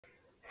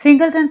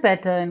Singleton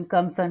pattern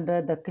comes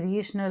under the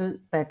creational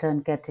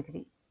pattern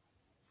category.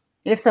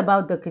 It's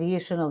about the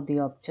creation of the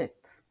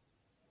objects.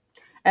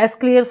 As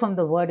clear from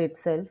the word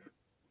itself,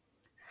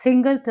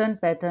 singleton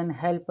pattern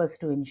help us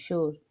to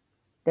ensure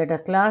that a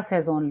class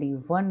has only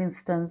one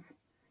instance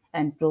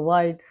and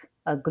provides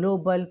a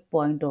global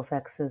point of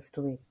access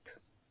to it.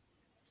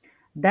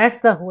 That's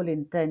the whole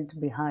intent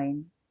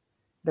behind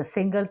the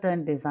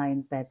singleton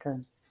design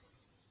pattern.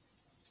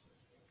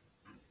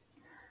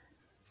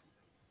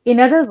 In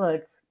other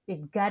words,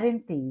 it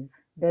guarantees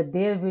that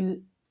there will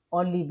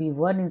only be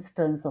one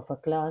instance of a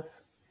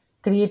class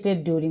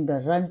created during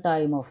the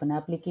runtime of an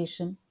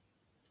application,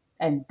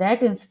 and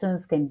that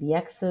instance can be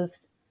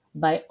accessed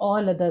by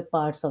all other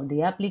parts of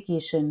the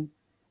application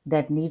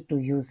that need to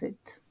use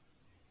it.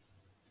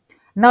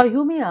 Now,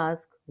 you may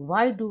ask,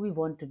 why do we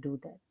want to do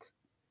that?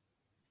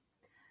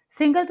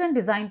 Singleton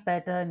design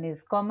pattern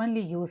is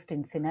commonly used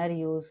in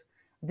scenarios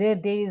where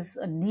there is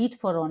a need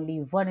for only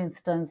one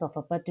instance of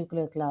a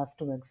particular class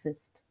to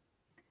exist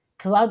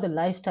throughout the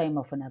lifetime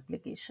of an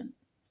application,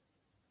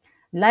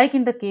 like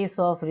in the case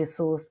of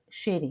resource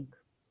sharing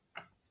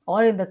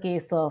or in the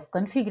case of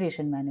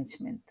configuration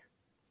management.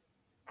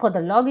 For the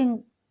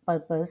logging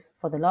purpose,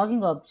 for the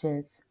logging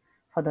objects,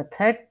 for the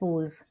thread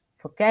pools,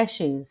 for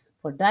caches,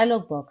 for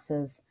dialog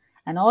boxes,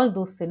 and all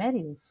those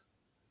scenarios.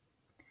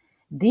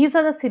 These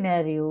are the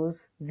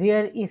scenarios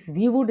where if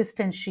we would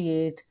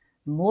instantiate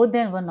more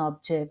than one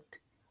object,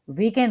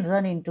 we can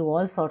run into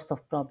all sorts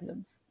of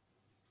problems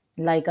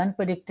like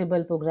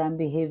unpredictable program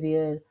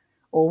behavior,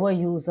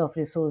 overuse of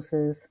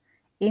resources,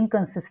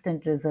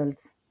 inconsistent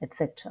results,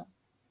 etc.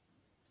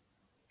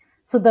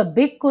 So, the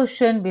big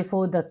question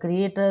before the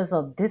creators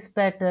of this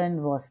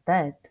pattern was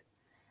that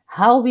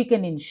how we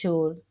can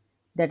ensure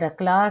that a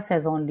class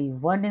has only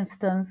one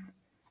instance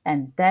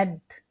and that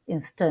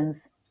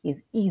instance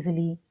is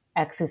easily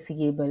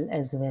accessible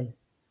as well.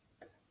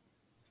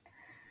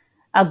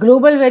 A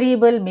global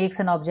variable makes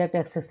an object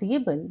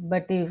accessible,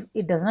 but if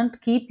it does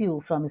not keep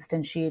you from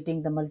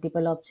instantiating the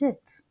multiple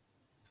objects.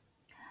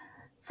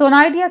 So, an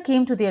idea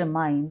came to their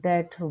mind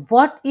that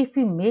what if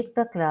we make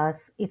the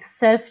class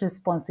itself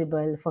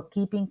responsible for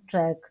keeping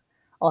track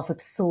of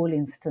its sole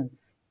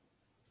instance?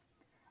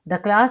 The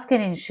class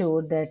can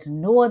ensure that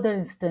no other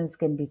instance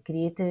can be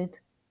created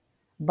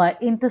by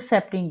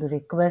intercepting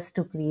requests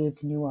to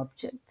create new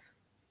objects,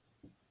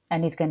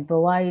 and it can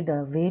provide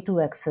a way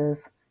to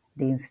access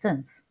the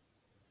instance.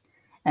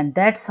 And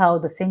that's how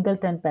the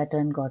singleton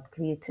pattern got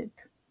created.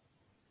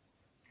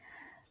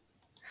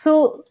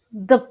 So,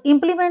 the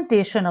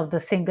implementation of the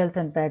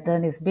singleton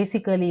pattern is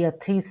basically a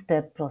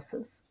three-step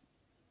process.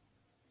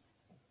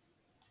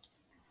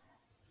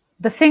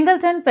 The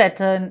singleton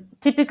pattern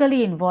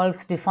typically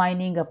involves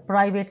defining a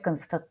private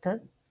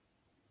constructor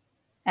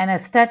and a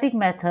static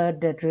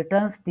method that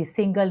returns the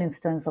single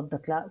instance of the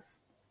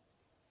class.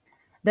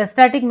 The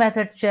static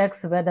method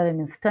checks whether an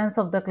instance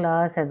of the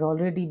class has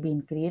already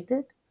been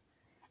created,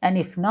 and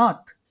if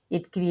not,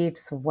 it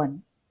creates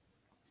one.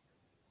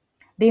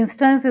 The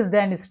instance is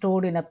then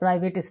stored in a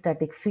private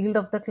static field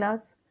of the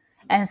class,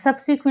 and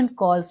subsequent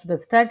calls to the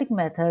static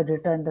method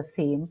return the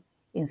same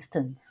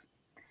instance.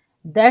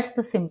 That's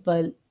the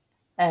simple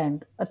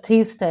and a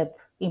three-step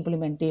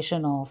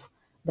implementation of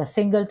the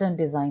singleton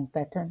design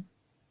pattern.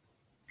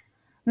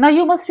 Now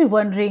you must be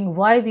wondering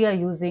why we are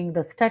using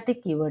the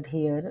static keyword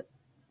here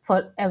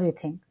for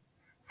everything,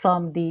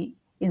 from the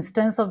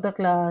instance of the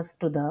class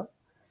to the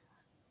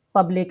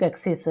public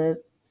accessor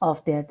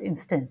of that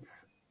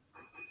instance.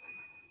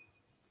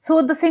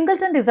 So the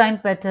singleton design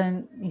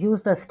pattern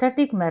used the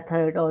static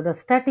method or the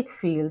static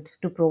field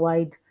to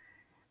provide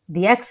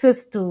the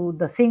access to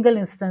the single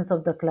instance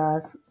of the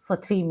class for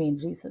three main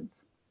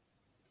reasons.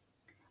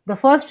 The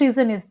first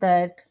reason is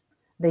that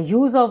the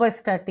use of a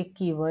static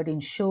keyword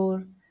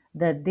ensure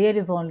that there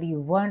is only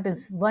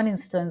one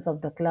instance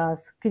of the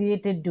class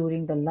created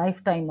during the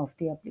lifetime of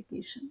the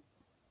application.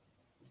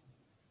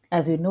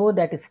 As we know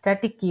that a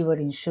static keyword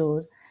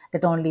ensure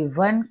that only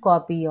one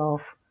copy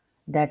of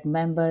that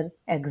member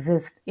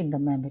exists in the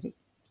memory.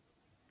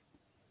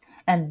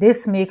 And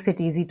this makes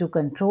it easy to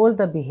control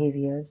the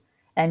behavior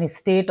and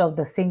state of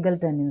the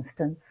singleton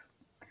instance,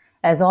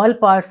 as all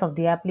parts of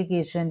the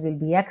application will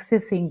be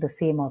accessing the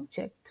same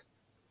object.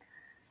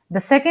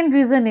 The second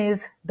reason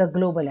is the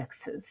global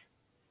access.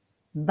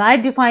 By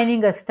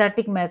defining a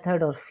static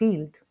method or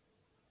field,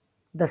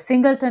 the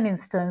singleton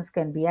instance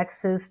can be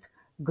accessed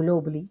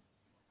globally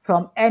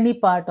from any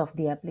part of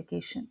the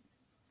application.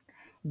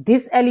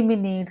 This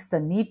eliminates the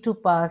need to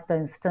pass the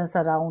instance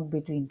around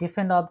between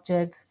different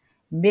objects,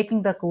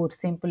 making the code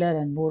simpler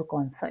and more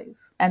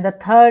concise. And the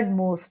third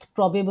most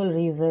probable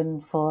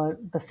reason for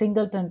the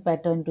singleton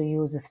pattern to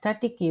use a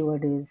static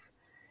keyword is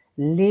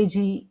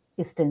lazy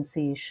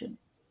instantiation.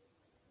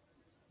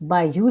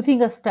 By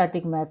using a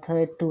static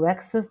method to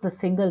access the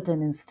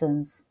singleton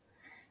instance,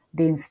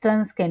 the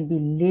instance can be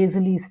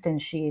lazily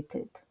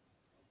instantiated.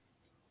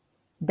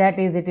 That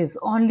is, it is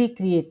only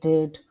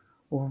created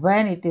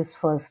when it is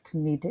first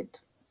needed.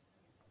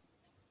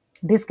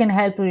 This can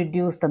help to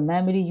reduce the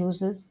memory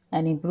uses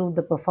and improve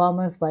the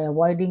performance by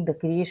avoiding the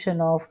creation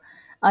of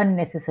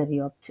unnecessary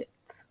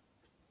objects.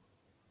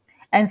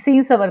 And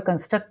since our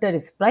constructor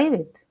is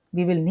private,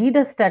 we will need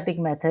a static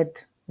method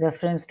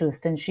reference to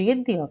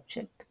instantiate the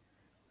object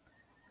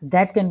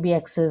that can be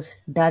accessed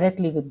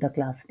directly with the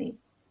class name.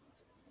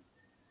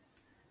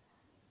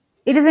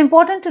 It is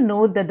important to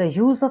note that the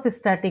use of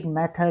static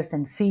methods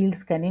and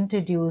fields can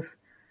introduce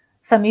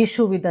some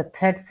issue with the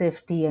thread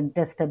safety and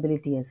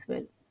testability as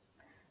well.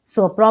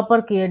 So,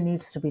 proper care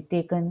needs to be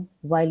taken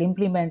while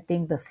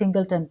implementing the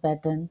singleton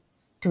pattern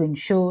to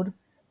ensure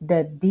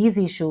that these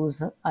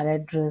issues are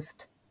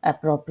addressed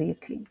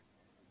appropriately.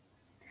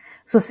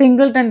 So,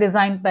 singleton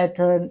design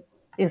pattern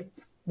is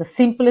the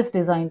simplest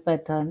design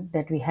pattern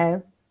that we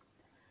have.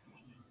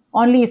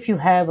 Only if you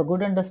have a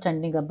good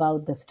understanding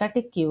about the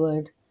static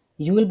keyword,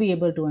 you will be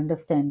able to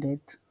understand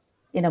it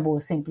in a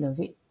more simpler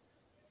way.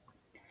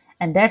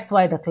 And that's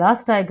why the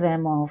class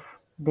diagram of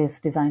this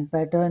design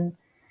pattern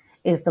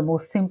is the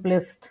most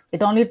simplest.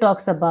 It only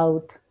talks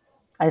about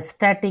a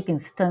static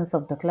instance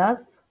of the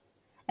class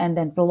and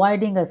then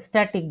providing a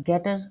static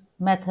getter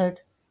method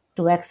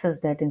to access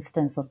that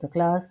instance of the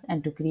class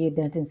and to create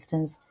that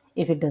instance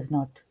if it does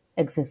not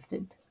exist.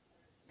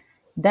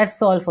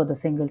 That's all for the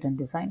singleton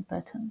design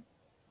pattern.